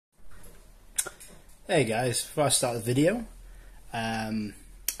Hey guys, before I start the video,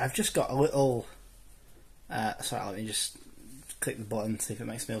 I've just got a little, sorry, let me just click the button, see if it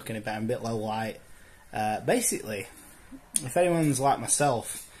makes me look any better. I'm a bit low light. Basically, if anyone's like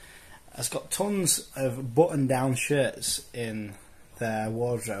myself, has got tons of button-down shirts in their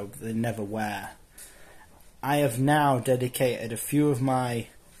wardrobe they never wear, I have now dedicated a few of my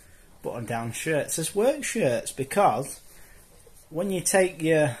button-down shirts as work shirts, because when you take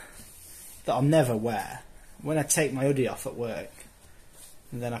your that I'll never wear, when I take my hoodie off at work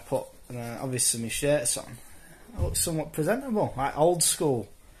and then I put obviously my shirts on, I look somewhat presentable, like old school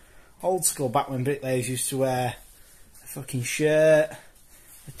back when bricklayers used to wear a fucking shirt,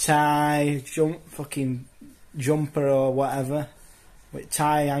 a tie, fucking jumper or whatever with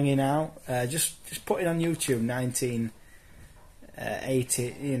tie hanging out. Just put it on YouTube, 1960s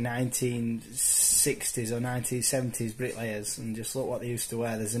or 1970s bricklayers, and just look what they used to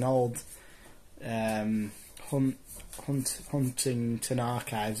wear. There's an old Huntington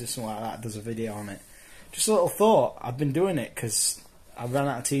Archives or something like that does a video on it. Just a little thought. I've been doing it because I ran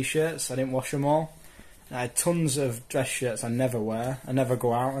out of t-shirts. I didn't wash them all. And I had tons of dress shirts I never wear. I never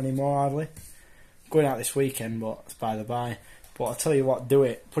go out anymore hardly. I'm going out this weekend, but it's by the by. But I'll tell you what, do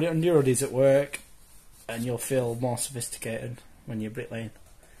it. Put it on your hoodies at work and you'll feel more sophisticated when you're bricklaying.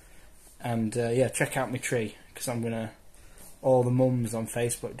 And yeah, check out my tree, because I'm going to... All the mums on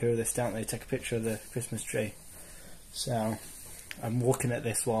Facebook do this, don't they? Take a picture of the Christmas tree. So, I'm looking at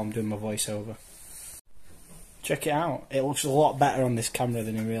this while I'm doing my voiceover. Check it out. It looks a lot better on this camera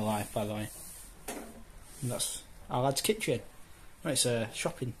than in real life, by the way. And that's our lad's kitchen. Oh, it's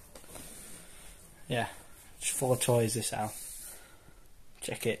shopping. Yeah, it's full of toys, this house.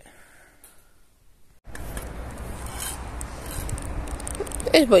 Check it.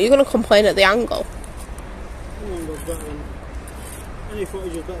 It is, but you're going to complain at the angle. The angle's better than... Any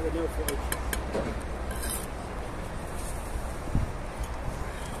footage is better than no footage.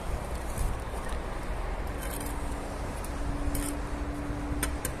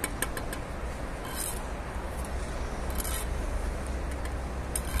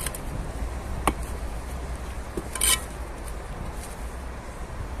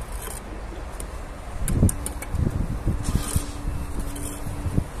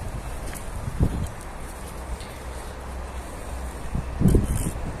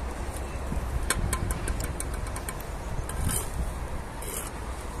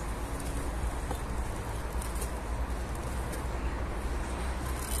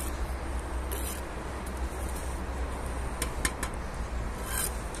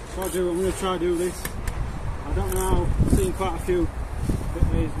 I'm going to try to do this. I don't know how. I've seen quite a few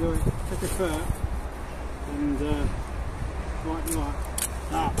bricklayers do it. Take a fert and like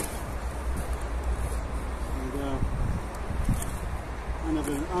that. And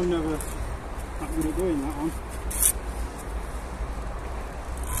I'm never that good at doing that one.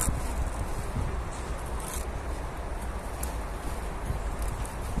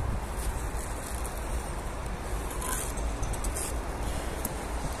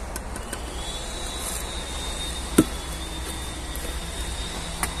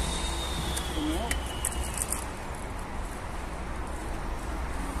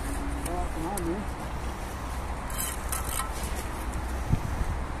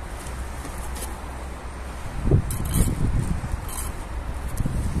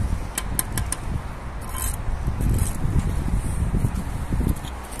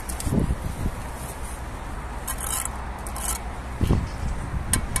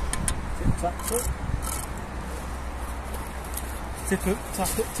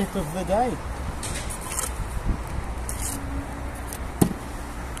 Tip of the day.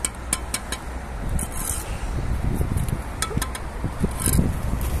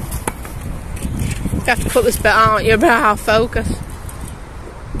 You have to put this bit out, you're about out of focus.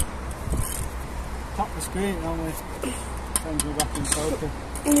 Tap the screen on with and go back in focus.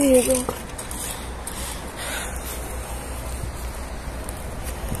 There you go.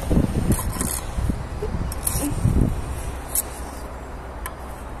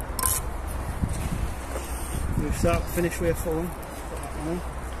 Start, finish with a full one. Put that one in.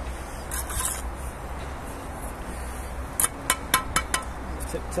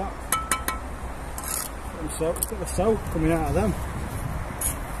 Tip top. Look at the soap coming out of them.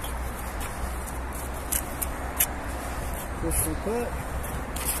 Just some perk.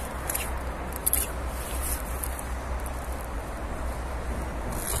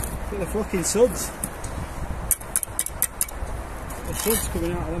 Look at the fucking suds. The suds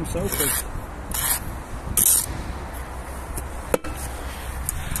coming out of them soapers.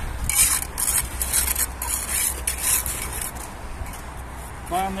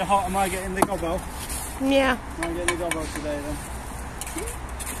 Why am I hot? Am I getting the gobbo? Yeah. I'm getting the gobbo today then.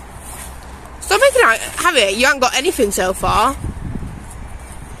 Stop making out, have it? You haven't got anything so far.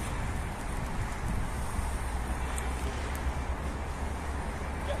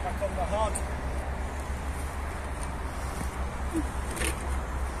 Get back on the hod.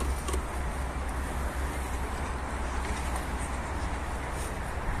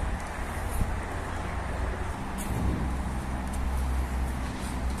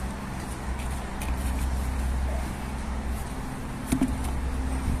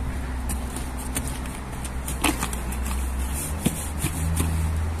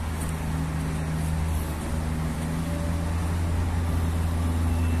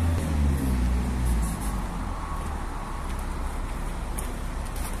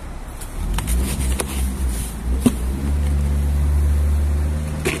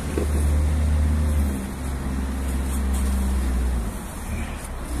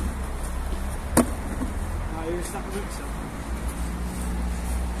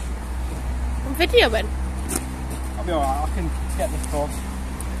 I'm videoing. I'll be alright, I can get this close.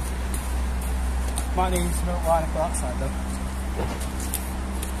 Might need some milk line for that side though.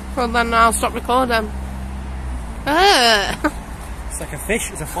 Well then I'll stop recording. It's like a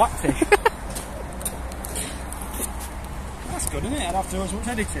fish, it's a flat fish. That's good, isn't it? I'd have to do as much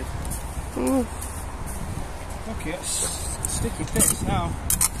edited. Okay, it's sticky bits now.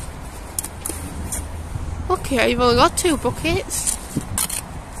 Okay, you've only got 2 buckets.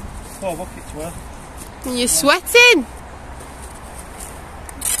 4 buckets worth. And you're sweating.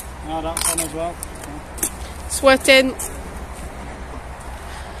 No, that's on as well. Sweating.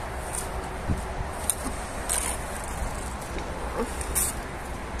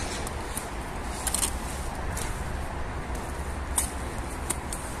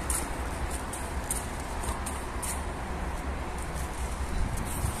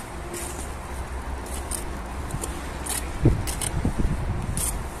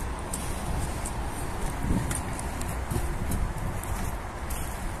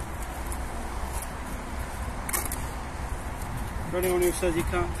 For anyone who says you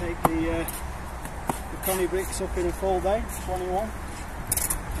can't take the conny bricks up in a full day, 21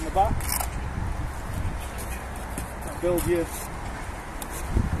 in the back. That builds your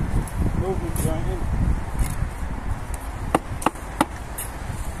movement right in.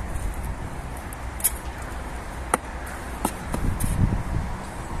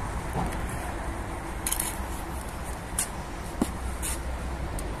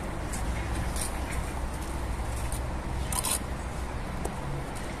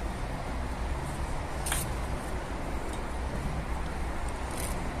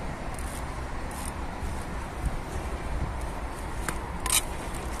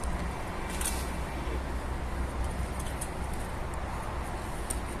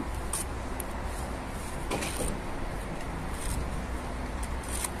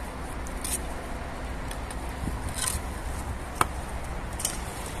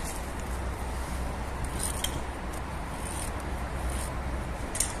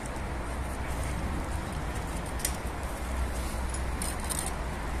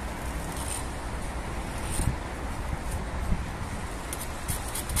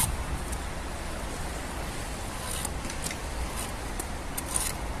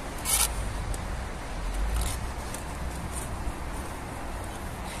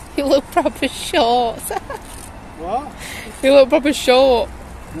 You look proper short. What? You look proper short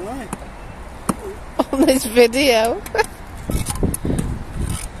Right. on this video.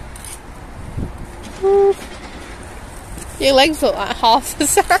 Your legs look like half the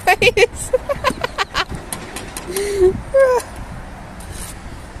size.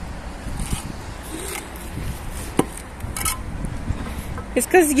 It's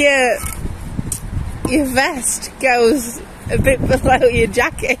because your vest goes a bit below your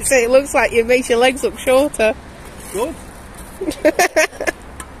jacket, so it looks like it makes your legs look shorter. Good.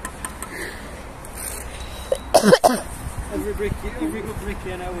 every good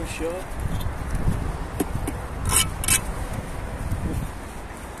bricky I know is short.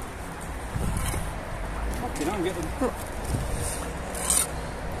 Fucking hell, I'm getting...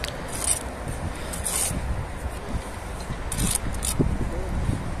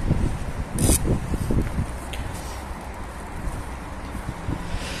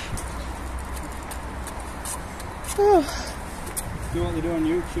 Do what they do on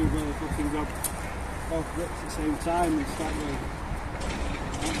YouTube where they fucking grab both bricks at the same time and start going.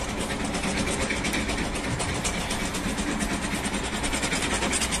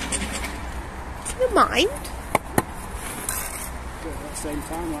 Do you mind? Do it at the same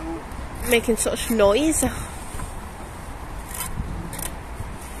time like that. Making such noise.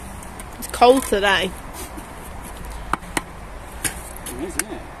 It's cold today. isn't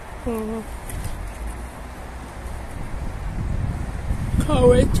it? Mm. Can't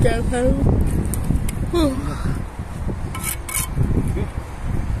wait to go home. Good.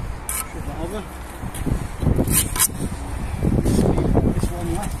 Shove that over. This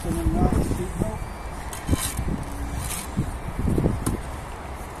one left and then right seatbelt.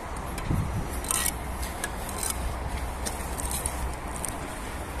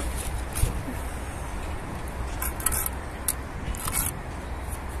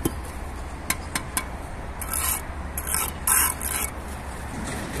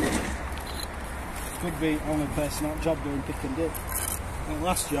 Could be only person on job doing pick and dip. And the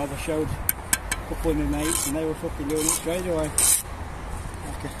last job I showed a couple of my mates and they were fucking doing it straight away.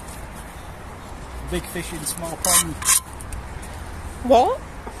 Like a big fish in small pond. What?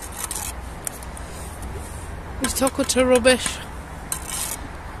 He's talking to rubbish.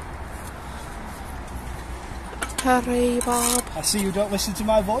 Terry Bob. I see you don't listen to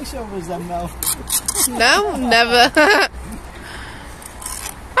my voiceovers then, Mel. No, never.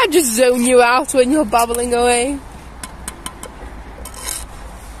 I just zone you out when you're babbling away.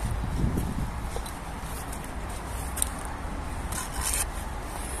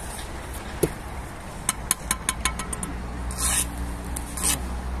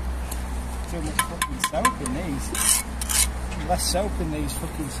 Too much fucking soap in these. Less soap in these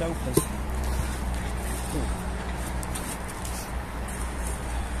fucking soapers.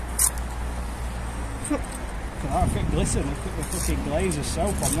 I think glisten, I put the fucking glaze of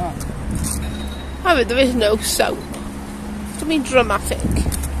soap on that. I mean, there is no soap. To be dramatic.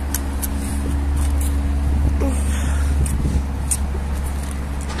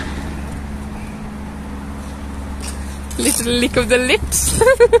 Little lick of the lips.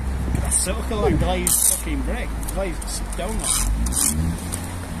 That's looking like glazed fucking brick, glazed donut.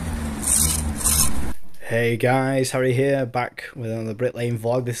 Hey guys, Harry here, back with another Bricklaying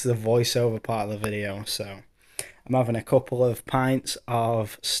vlog. This is the voiceover part of the video. So I'm having a couple of pints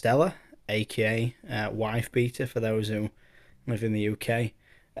of Stella, aka wife beater for those who live in the UK.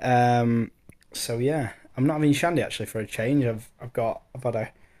 So yeah, I'm not having shandy actually for a change. I've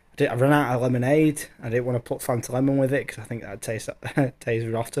run out of lemonade. I didn't want to put Fanta lemon with it because I think that tastes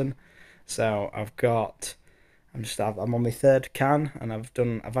rotten. So I'm on my third can, and I've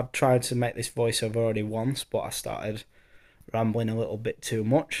tried to make this voiceover already once, but I started rambling a little bit too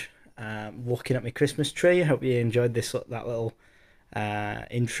much. Looking at my Christmas tree. I hope you enjoyed that little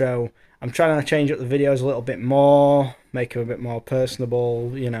intro. I'm trying to change up the videos a little bit more, make them a bit more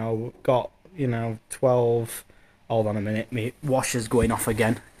personable. You know, got 12. Hold on a minute, my washer's going off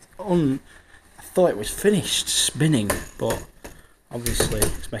again. I thought it was finished spinning, but obviously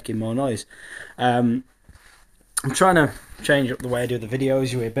it's making more noise. I'm trying to change up the way I do the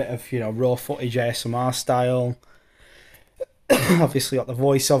videos with a bit of raw footage ASMR style. Obviously got the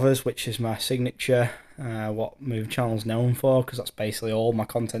voiceovers, which is my signature, what my channel's known for, because that's basically all my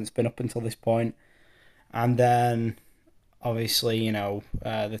content's been up until this point. And then obviously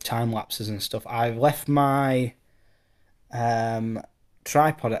the time lapses and stuff. I've left my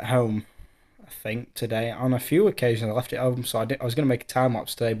tripod at home, I think, today. On a few occasions I left it home, so I was going to make a time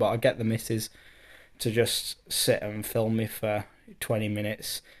lapse today, but I get the missus to just sit and film me for 20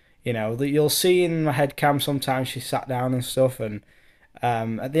 minutes. That you'll see in my headcam sometimes she sat down and stuff, and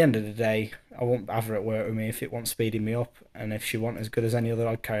at the end of the day I won't have her at work with me if it wants speeding me up, and if she wasn't as good as any other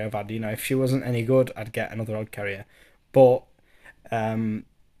odd carrier I've had. If she wasn't any good, I'd get another odd carrier, but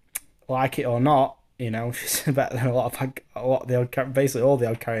like it or not, she's better than a lot of the odd, basically all the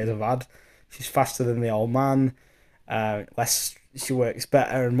odd carriers I've had. She's faster than the old man, she works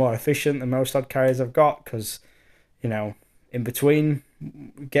better and more efficient than most odd carriers I've got, because in between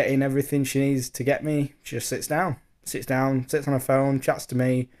getting everything she needs to get me, she just sits down, sits on her phone, chats to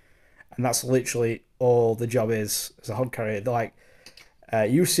me, and that's literally all the job is as a hod carrier. Like,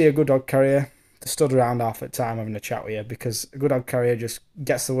 you see a good hod carrier, they stood around half the time having a chat with you, because a good hod carrier just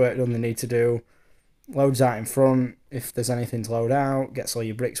gets the work done they need to do, loads out in front if there's anything to load out, gets all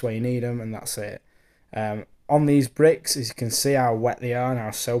your bricks where you need them, and that's it. On these bricks, as you can see how wet they are and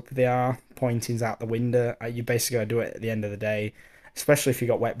how soapy they are, pointing's out the window. You basically got to do it at the end of the day, especially if you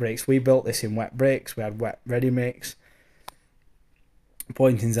got wet bricks. We built this in wet bricks, we had wet ready mix.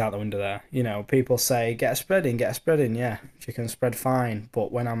 Pointing's out the window there. People say, get a spread in, yeah, you can spread fine,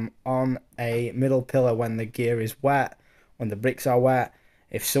 but when I'm on a middle pillar, when the gear is wet, when the bricks are wet,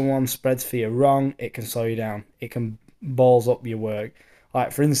 if someone spreads for you wrong, it can slow you down. It can balls up your work.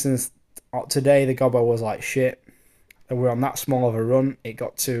 Like, for instance, today the gobbo was like shit. We're on that small of a run. It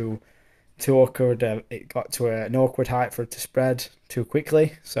got too awkward. It got to an awkward height for it to spread too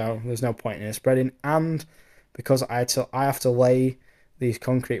quickly. So there's no point in it spreading. And because I have to lay these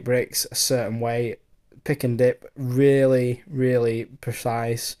concrete bricks a certain way. Pick and dip, really, really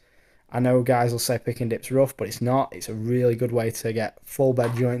precise. I know guys will say pick and dip's rough, but it's not. It's a really good way to get full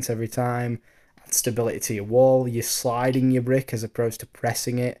bed joints every time, add stability to your wall. You're sliding your brick as opposed to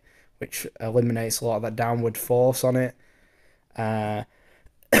pressing it, which eliminates a lot of that downward force on it. And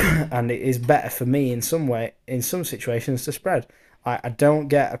it is better for me in some way, in some situations, to spread. I don't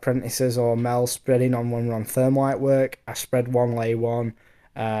get apprentices or Mel spreading on when we're on thermite work. I spread one, lay one.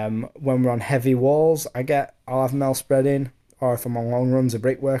 When we're on heavy walls, I'll have Mel spreading, or if I'm on long runs of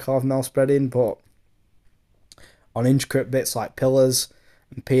brickwork, I'll have Mel spreading. But on intricate bits like pillars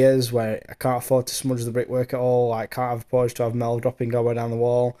and piers, where I can't afford to smudge the brickwork at all, I can't have porch to have Mel dropping gobber down the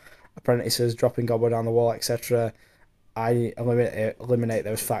wall, apprentices dropping gobber down the wall, etc. I eliminate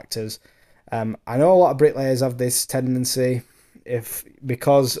those factors. I know a lot of bricklayers have this tendency,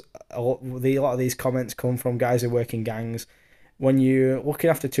 because a lot of these comments come from guys who work in gangs. When you're looking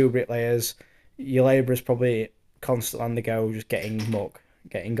after 2 bricklayers, your labourer's probably constantly on the go, just getting muck,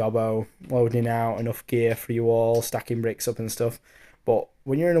 getting gobbo, loading out enough gear for you all, stacking bricks up and stuff. But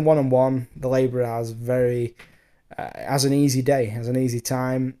when you're in a one-on-one, the labourer has has an easy day, has an easy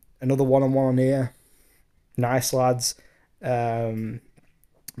time. Another one-on-one on here. Nice lads. The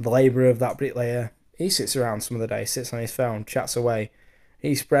labourer of that bricklayer, he sits around some of the day, sits on his phone, chats away.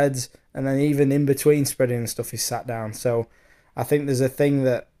 He spreads, and then even in between spreading and stuff, he's sat down. So I think there's a thing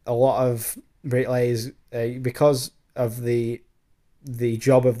that a lot of bricklayers, because of the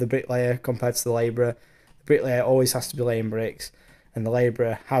job of the bricklayer compared to the labourer, the bricklayer always has to be laying bricks, and the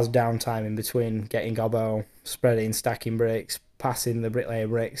labourer has downtime in between getting gobbo, spreading, stacking bricks, passing the bricklayer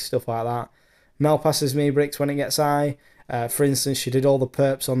bricks, stuff like that. Mel passes me bricks when it gets high. For instance, she did all the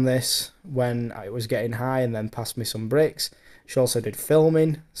perps on this when it was getting high and then passed me some bricks. She also did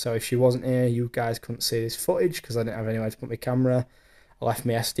filming, so if she wasn't here, you guys couldn't see this footage because I didn't have anywhere to put my camera. I left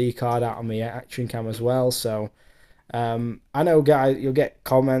my SD card out on my action cam as well, so I know guys, you'll get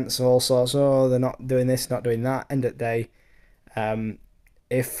comments and all sorts, oh, they're not doing this, not doing that. End of the day,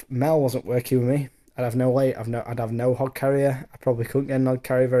 if Mel wasn't working with me, I'd have no hod carrier. I probably couldn't get an hod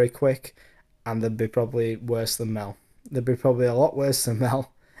carrier very quick, and they'd be probably worse than Mel. They'd be probably a lot worse than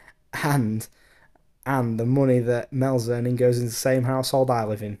Mel, and the money that Mel's earning goes into the same household I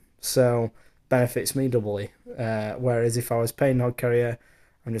live in, so benefits me doubly. Whereas if I was paying a hod carrier,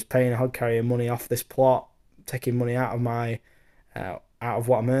 I'm just paying a hod carrier money off this plot, taking money out of my out of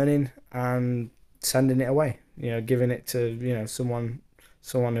what I'm earning and sending it away, giving it to someone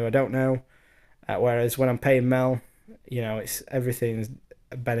who I don't know. Whereas when I'm paying Mel, it's everything's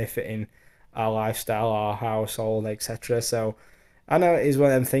benefiting our lifestyle, our household, etc. So I know it is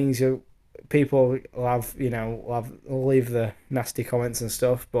one of them things. People will leave the nasty comments and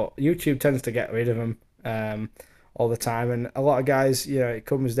stuff, but YouTube tends to get rid of them all the time, and a lot of guys, it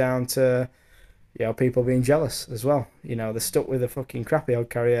comes down to people being jealous as well. They're stuck with a fucking crappy hod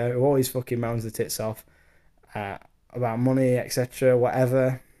carrier who always fucking moans the tits off about money, etc.,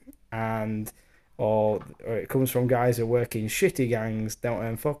 whatever, or it comes from guys who work in shitty gangs, don't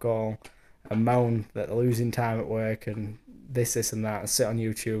earn fuck all, and moan that they're losing time at work and this and that, and sit on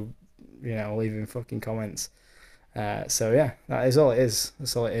YouTube, leaving fucking comments. So yeah, that is all it is.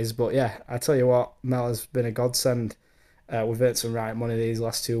 That's all it is. But yeah, I tell you what, Mel has been a godsend. We've earned some right money these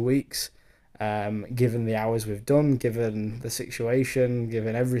last 2 weeks, given the hours we've done, given the situation,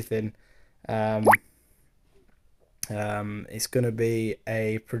 given everything. It's going to be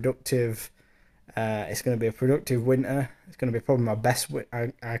a productive. It's going to be a productive winter. It's going to be probably my best.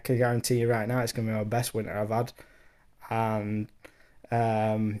 I can guarantee you right now, it's going to be my best winter I've had. And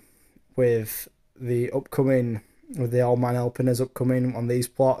with the old man helping us upcoming on these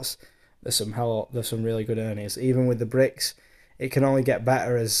plots, there's some really good earnings. Even with the bricks, it can only get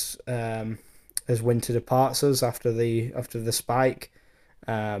better as winter departs us after the spike.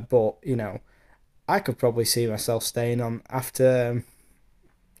 But I could probably see myself staying on after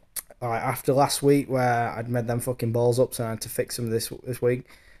last week, where I'd made them fucking balls up, so I had to fix them this week.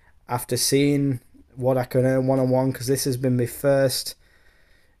 After seeing what I can earn one-on-one, because this has been my first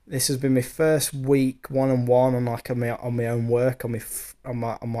week one-on-one on my own work, on a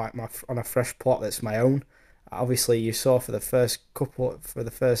fresh plot that's my own. Obviously, you saw for the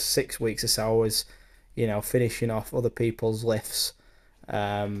first 6 weeks or so, I was finishing off other people's lifts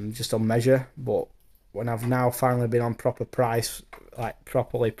just on measure. But when I've now finally been on properly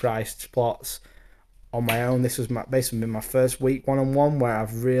priced plots on my own, this was basically been my first week one-on-one where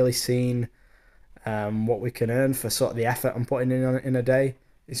I've really seen what we can earn for sort of the effort I'm putting in a day.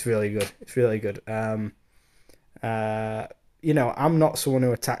 It's really good. It's really good. I'm not someone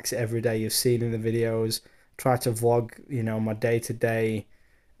who attacks it every day. You've seen in the videos. try to vlog, you know, my day-to-day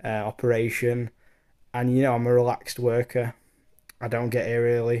operation. And, you know, I'm a relaxed worker. I don't get here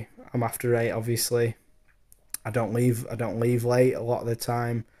early. I'm after 8, obviously. I don't leave late a lot of the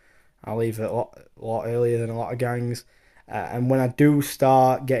time. I leave a lot earlier than a lot of gangs. And when I do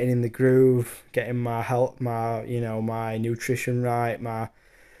start getting in the groove, getting my health, my, you know, my nutrition right, my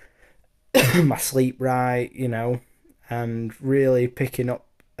my sleep right, you know, and really picking up,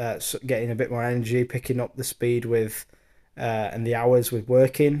 getting a bit more energy, picking up the speed with, and the hours with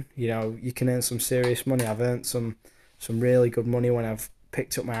working, you know, you can earn some serious money. I've earned some really good money when I've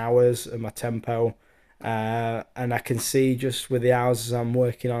picked up my hours and my tempo, and I can see just with the hours I'm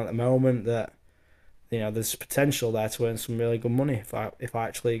working on at the moment that, you know, there's potential there to earn some really good money if I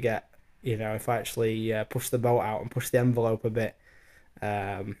actually get, you know, if I actually push the boat out and push the envelope a bit.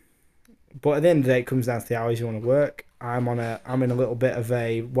 But at the end of the day, it comes down to the hours you want to work. I'm in a little bit of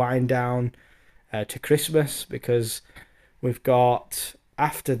a wind down to Christmas, because we've got,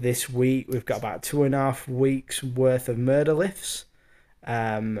 after this week, we've got about 2.5 weeks worth of murder lifts.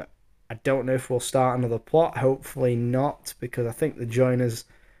 I don't know if we'll start another plot. Hopefully not, because I think the joiners,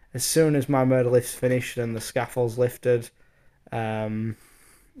 as soon as my murder lift's finished and the scaffold's lifted, you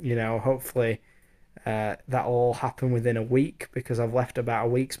know, hopefully that'll all happen within a week, because I've left about a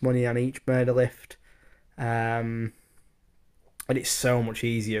week's money on each murder lift. And it's so much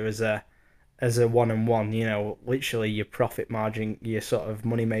easier as a one-on-one, you know, literally your profit margin, your sort of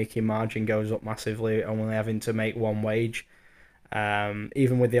money-making margin goes up massively, only having to make one wage.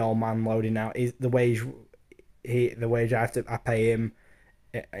 Even with the old man loading out, the wage I pay him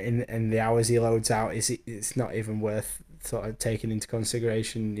in the hours he loads out, it's not even worth sort of taking into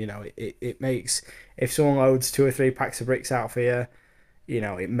consideration. You know, it makes, if someone loads 2 or 3 packs of bricks out for you, you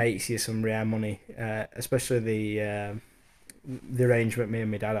know, it makes you some rare money. Especially the arrangement me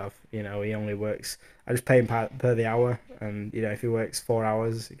and my dad have. You know, he only works, I just pay him per the hour, and you know, if he works 4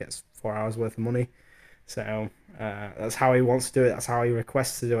 hours, he gets 4 hours worth of money. So that's how he wants to do it. That's how he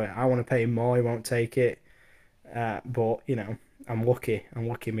requests to do it. I want to pay him more, he won't take it. But you know, I'm lucky.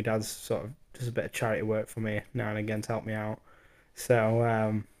 My dad's sort of does a bit of charity work for me now and again to help me out.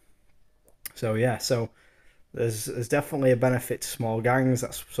 So yeah. So there's definitely a benefit to small gangs.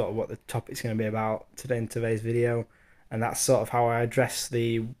 That's sort of what the topic's going to be about today in today's video, and that's sort of how I address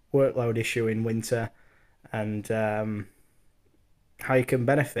the workload issue in winter, and how you can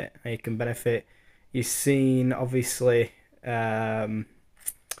benefit. You've seen, obviously, if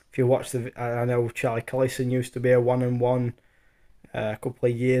you watch I know Charlie Collison used to be a one-on-one a couple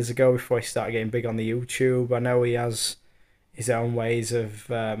of years ago before he started getting big on the YouTube. I know he has his own ways of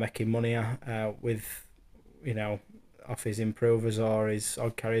making money with, you know, off his improvers or his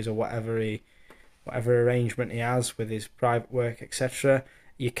odd carriers or whatever arrangement he has with his private work, etc.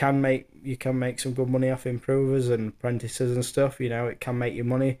 You can make some good money off improvers and apprentices and stuff. You know, it can make you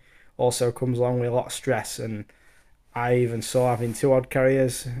money. Also comes along with a lot of stress, and I even saw having 2 odd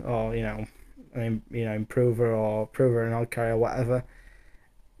carriers, or you know, improver and odd carrier, whatever.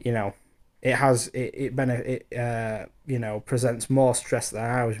 You know, it you know, presents more stress than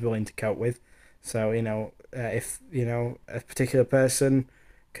I was willing to cope with. So you know, if you know a particular person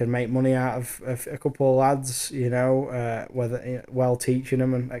can make money out of a couple of lads, you know, whether well teaching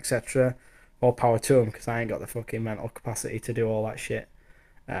them and etc. More power to them, because I ain't got the fucking mental capacity to do all that shit.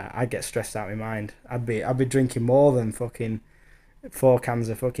 I'd get stressed out of my mind. I'd be drinking more than fucking 4 cans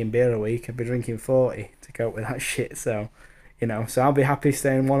of fucking beer a week. I'd be drinking 40 to cope with that shit. So, you know, so I'll be happy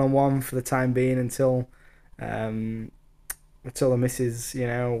staying one-on-one for the time being until the missus, you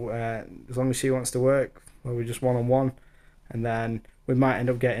know, as long as she wants to work, well, we're just one-on-one, and then we might end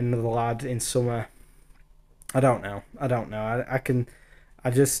up getting another lad in summer. I don't know. I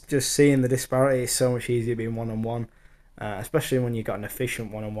just seeing the disparity is so much easier being one-on-one. Especially when you've got an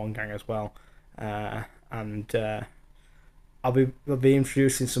efficient one-on-one gang as well, and I'll be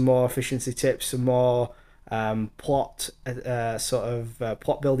introducing some more efficiency tips, some more plot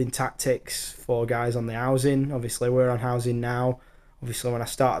building tactics for guys on the housing. Obviously, we're on housing now. Obviously, when I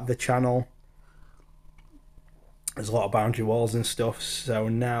started the channel, there's a lot of boundary walls and stuff. So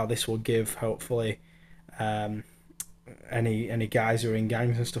now this will give, hopefully, any guys who are in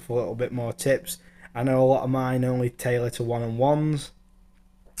gangs and stuff a little bit more tips. I know a lot of mine only tailor to one-on-ones,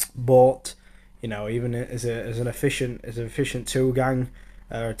 but you know, even as an efficient 2 gang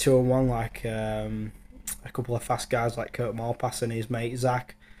or a 2-on-1, like a couple of fast guys like Kurt Malpass and his mate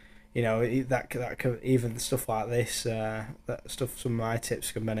Zach, you know, that could, even stuff like this, that stuff, some of my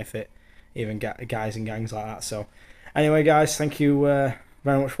tips can benefit even guys in gangs like that. So anyway, guys, thank you very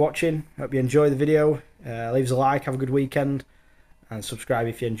much for watching. Hope you enjoyed the video. Leave us a like, have a good weekend, and subscribe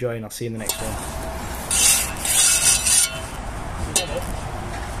if you enjoy, and I'll see you in the next one.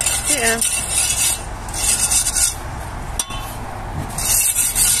 Yeah.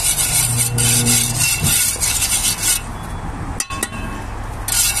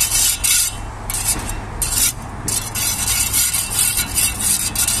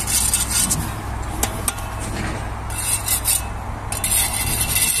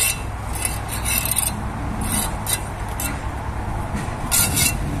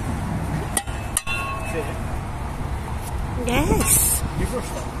 Yes. You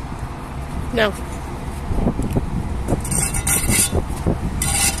brushed that? No.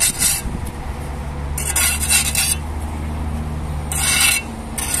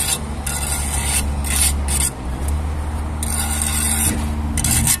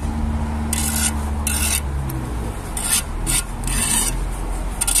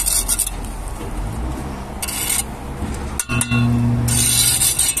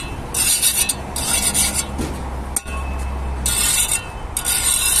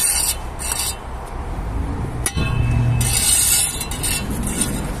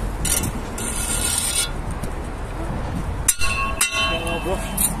 Brush.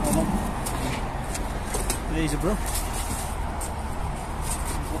 Hold on. These are brush.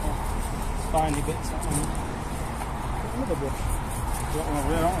 Little spiny bits. That one. Another brush. Got one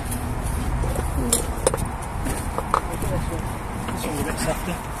over there, aren't we? This one's a bit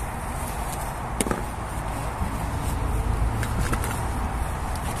softer.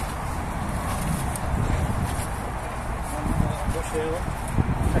 Brush here, look.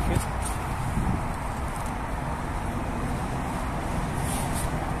 Check it.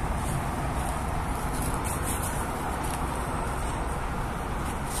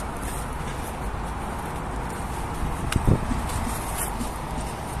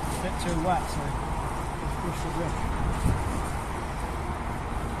 Too wet, so push the brush.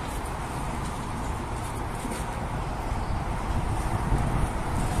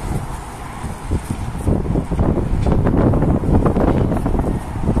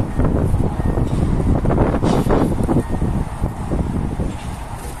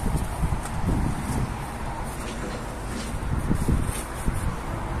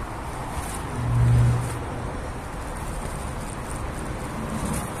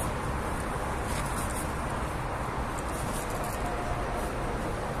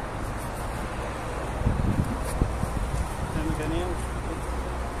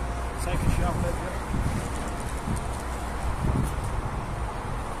 Take a shot at it.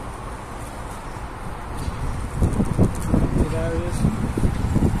 Good areas.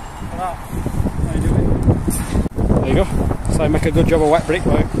 How you doing? There you go. So I make a good job of wet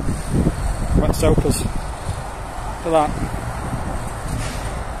brickwork. Wet soapers. Look at that.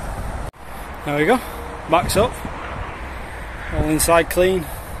 There we go. Back's up. All inside clean.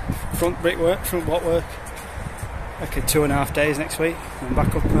 Front brickwork, front blockwork. Like 2.5 days next week, and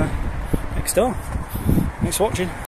back up next door. Thanks for watching.